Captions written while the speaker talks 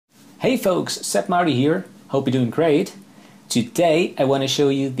Hey folks, Marty here. Hope you're doing great. Today I want to show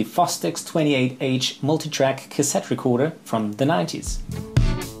you the Fostex X-28H multi-track cassette recorder from the 90s.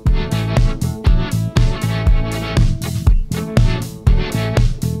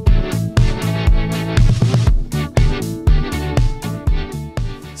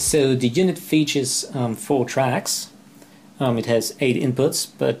 So the unit features 4 tracks. It has 8 inputs,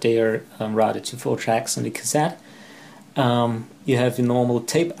 but they are routed to 4 tracks on the cassette. You have the normal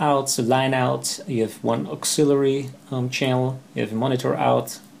tape out, so line out, you have one auxiliary channel, you have a monitor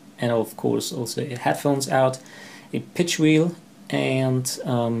out, and of course also a headphones out, a pitch wheel, and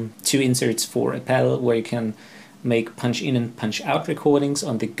 2 inserts for a pedal where you can make punch in and punch out recordings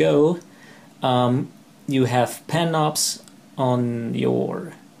on the go. You have pan knobs on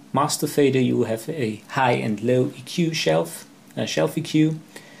your master fader. You have a high and low EQ shelf EQ,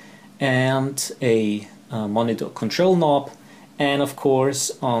 and a monitor control knob, and of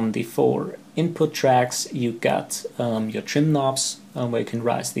course on the 4 input tracks you got your trim knobs where you can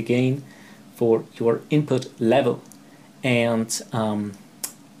rise the gain for your input level, and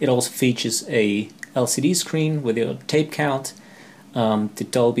it also features a LCD screen with your tape count, the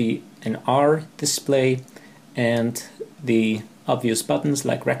Dolby NR display, and the obvious buttons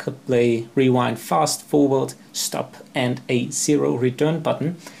like record play, rewind, fast forward, stop, and a 0 return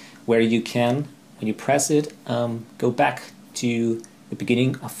button where you can, when you press it, go back to the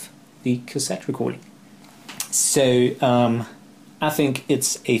beginning of the cassette recording. So I think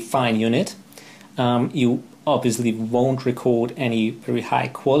it's a fine unit. You obviously won't record any very high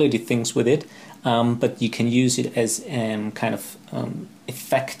quality things with it, but you can use it as kind of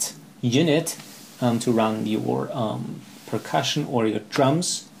effect unit to run your percussion or your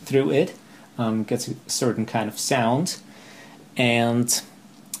drums through it. Gets a certain kind of sound. And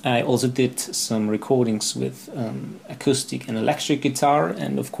I also did some recordings with acoustic and electric guitar,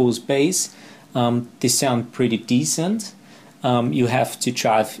 and of course bass. They sound pretty decent. You have to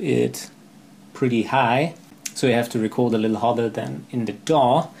drive it pretty high, so you have to record a little hotter than in the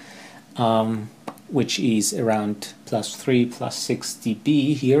DAW, which is around +3, +6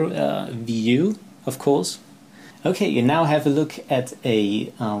 dB here, VU of course. Okay, you now have a look at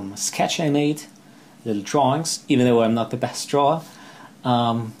a sketch I made, little drawings, even though I'm not the best drawer,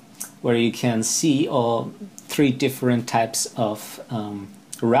 where you can see 3 different types of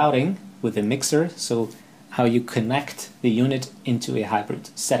routing with a mixer, so how you connect the unit into a hybrid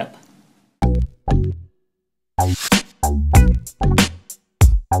setup.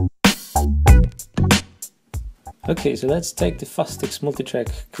 Okay, so let's take the Fostex multitrack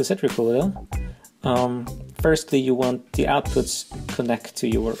cassette recorder. Firstly, you want the outputs connect to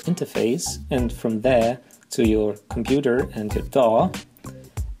your interface, and from there to your computer and your DAW.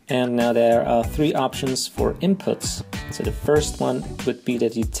 And now there are 3 options for inputs. So the first one would be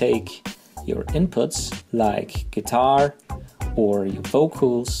that you take your inputs like guitar or your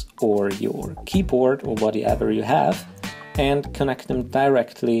vocals or your keyboard or whatever you have, and connect them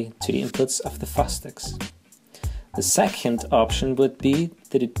directly to the inputs of the Fostex. The second option would be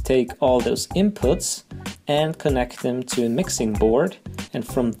that you take all those inputs and connect them to a mixing board, and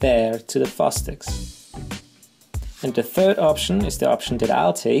from there to the Fostex. And the third option is the option that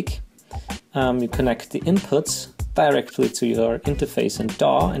I'll take. You connect the inputs directly to your interface and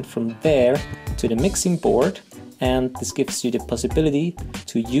DAW, and from there to the mixing board, and this gives you the possibility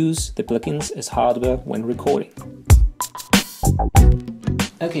to use the plugins as hardware when recording.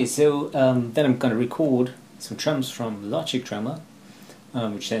 Okay, so then I'm gonna record some drums from Logic Drummer,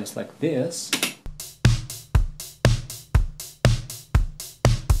 which sounds like this.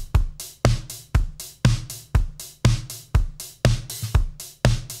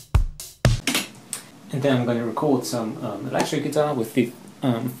 And then I'm going to record some electric guitar with the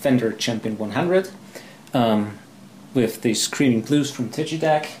Fender Champion 100, with the Screaming Blues from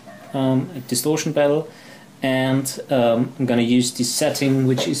Digideck, a distortion pedal, and I'm going to use the setting,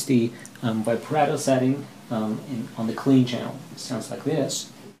 which is the vibrato setting on the clean channel. It sounds like this.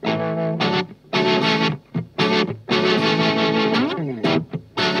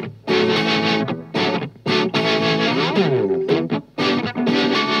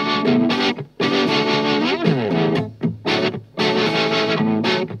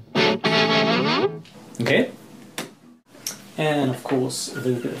 Okay, and of course a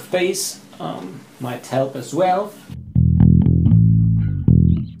little bit of bass might help as well.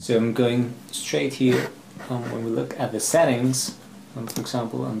 So I'm going straight here. When we look at the settings, for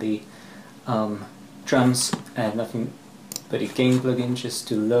example on the drums, I have nothing but a gain plugin just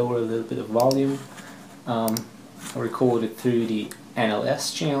to lower a little bit of volume. I record it through the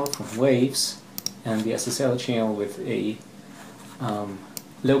NLS channel from Waves and the SSL channel with a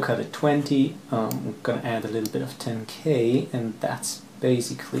low cut at 20. I'm gonna add a little bit of 10K, and that's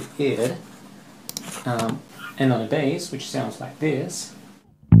basically it. And on the bass, which sounds like this.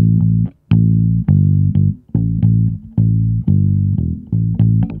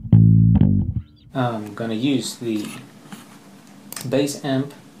 I'm gonna use the bass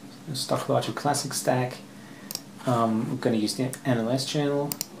amp, stock Logic Classic stack. I'm gonna use the NLS channel,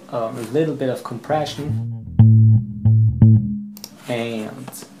 a little bit of compression, and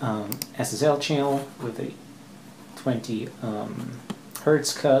SSL channel with a 20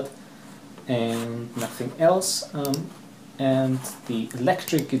 Hertz cut, and nothing else. And the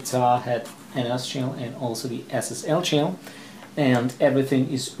electric guitar had NLS channel and also the SSL channel, and everything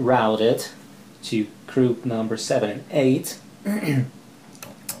is routed to group number 7 and 8,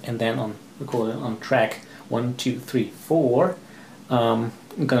 and then recorded on track 1, 2, 3, 4. I'm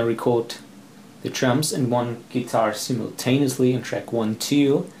gonna record the drums and one guitar simultaneously on track 1,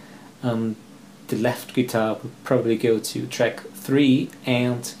 2. The left guitar will probably go to track 3,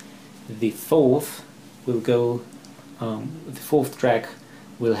 and the fourth will go. The fourth track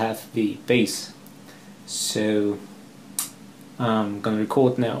will have the bass. So I'm gonna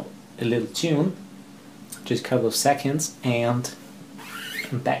record now a little tune, just a couple of seconds, and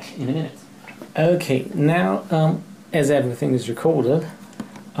I'm back in a minute. Okay, now as everything is recorded,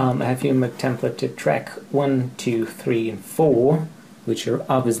 I have here my templated track 1, 2, 3, and 4, which are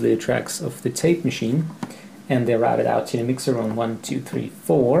obviously the tracks of the tape machine, and they're routed out to the mixer on 1, 2, 3,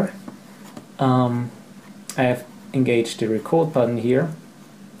 4. I have engaged the record button here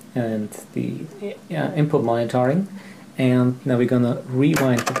and the input monitoring, and now we're gonna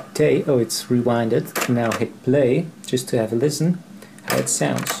rewind the tape. Oh, it's rewinded. Now hit play just to have a listen how it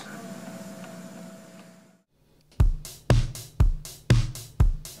sounds.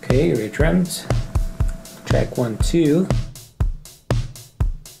 Okay, here are your drums, track 1, 2,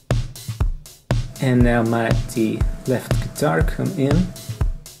 and now might the left guitar come in.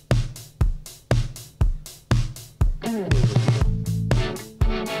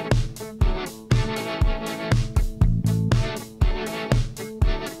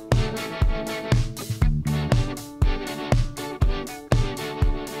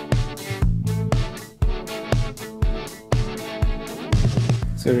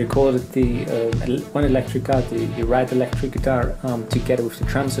 So we recorded the one electric guitar, the right electric guitar, together with the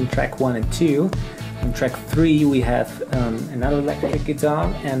drums on track 1 and 2. On track 3 we have another electric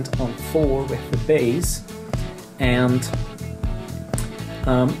guitar, and on 4 we have the bass. And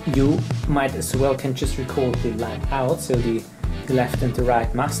you might as well can just record the line out, so the left and the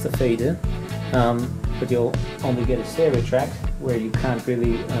right master fader, but you'll only get a stereo track where you can't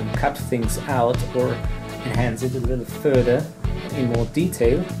really cut things out or enhance it a little further in more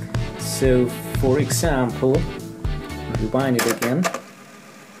detail. So for example, rewind it again.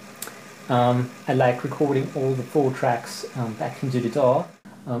 I like recording all the 4 tracks back into the DAW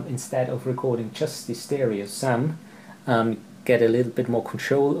instead of recording just the stereo sum. Get a little bit more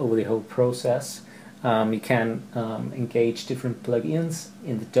control over the whole process. You can engage different plugins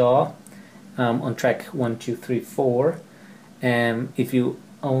in the DAW on track 1, 2, 3, 4. If you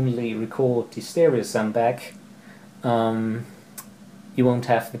only record the stereo sum back, you won't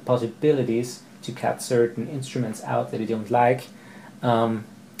have the possibilities to cut certain instruments out that you don't like.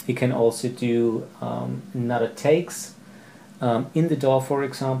 You can also do another takes in the DAW, for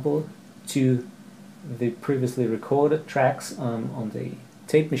example, to the previously recorded tracks on the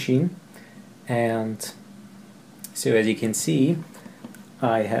tape machine. And so as you can see,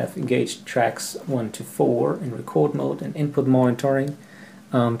 I have engaged tracks 1 to 4 in record mode and input monitoring.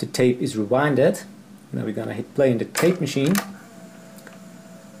 The tape is rewinded. Now we're gonna hit play in the tape machine,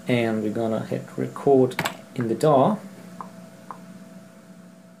 and we're gonna hit record in the DAW,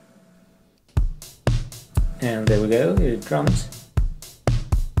 and there we go, here are the drums.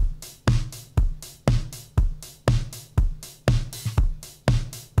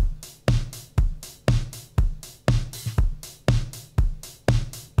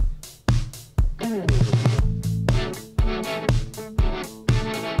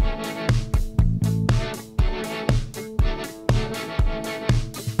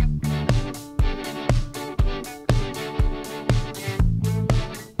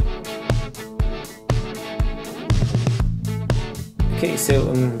 Okay, so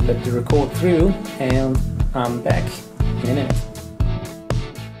let the record through, and I'm back in a minute.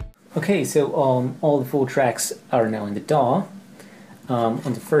 Okay, so all the 4 tracks are now in the DAW. On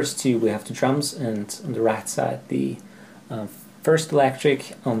the first 2 we have the drums, and on the right side the first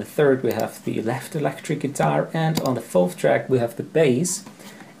electric. On the third we have the left electric guitar, and on the 4th track we have the bass.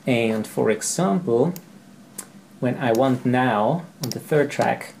 And for example, when I want now on the third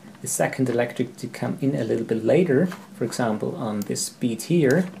track the second electric to come in a little bit later, for example on this beat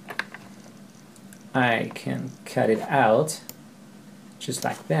here, I can cut it out just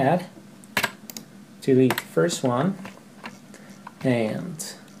like that, delete the first one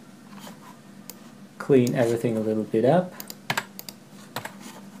and clean everything a little bit up.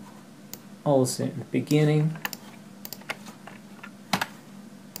 Also in the beginning,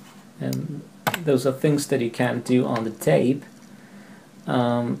 and those are things that you can't do on the tape,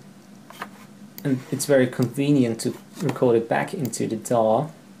 and it's very convenient to record it back into the DAW,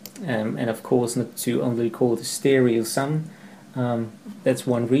 and of course not to only record the stereo sound. That's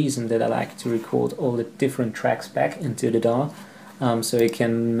one reason that I like to record all the different tracks back into the DAW, so I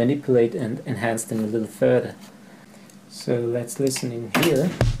can manipulate and enhance them a little further. So let's listen in here.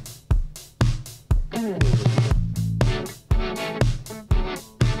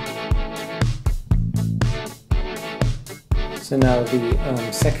 So now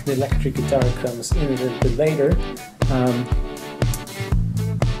the second electric guitar comes in a little bit later,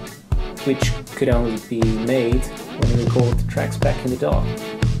 which could only be made when you record the tracks back in the DAW.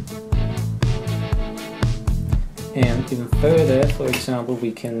 And even further, for example,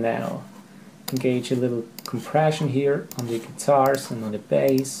 we can now engage a little compression here on the guitars and on the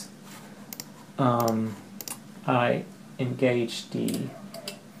bass. I engage the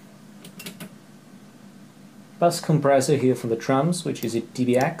bus compressor here from the drums, which is a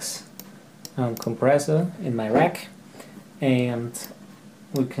DBX compressor in my rack, and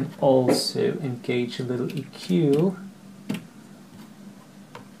we can also engage a little EQ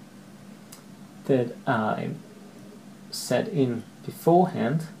that I set in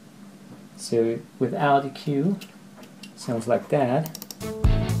beforehand. So without EQ, sounds like that.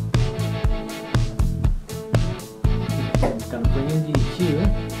 I'm gonna bring in the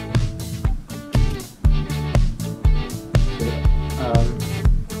EQ.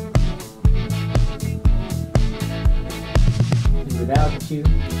 Without EQ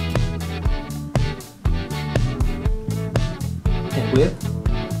and with.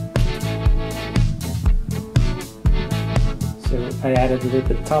 So I added a little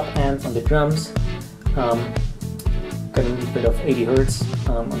bit of top end on the drums, got a little bit of 80 Hz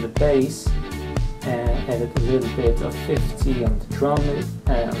on the bass, and added a little bit of 50 on the drum,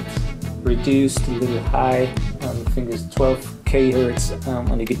 and reduced a little high, I think it's 12 kHz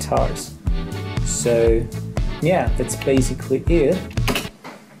on the guitars. So yeah, that's basically it.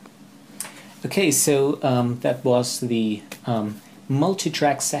 Okay, so that was the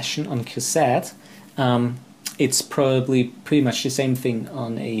multi-track session on cassette. It's probably pretty much the same thing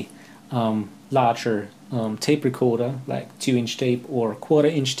on a larger tape recorder, like 2-inch tape or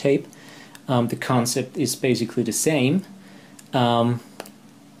 1/4-inch tape. The concept is basically the same.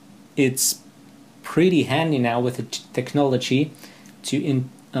 It's pretty handy now with the technology to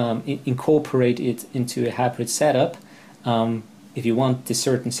incorporate it into a hybrid setup. If you want the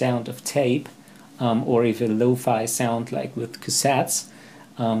certain sound of tape, or if a lo-fi sound like with cassettes,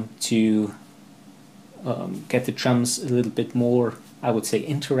 to get the drums a little bit more, I would say,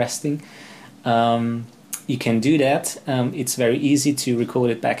 interesting, you can do that. It's very easy to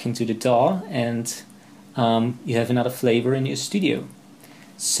record it back into the DAW, and you have another flavor in your studio.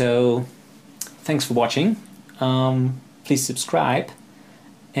 So thanks for watching. Please subscribe,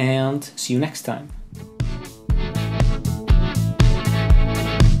 and see you next time.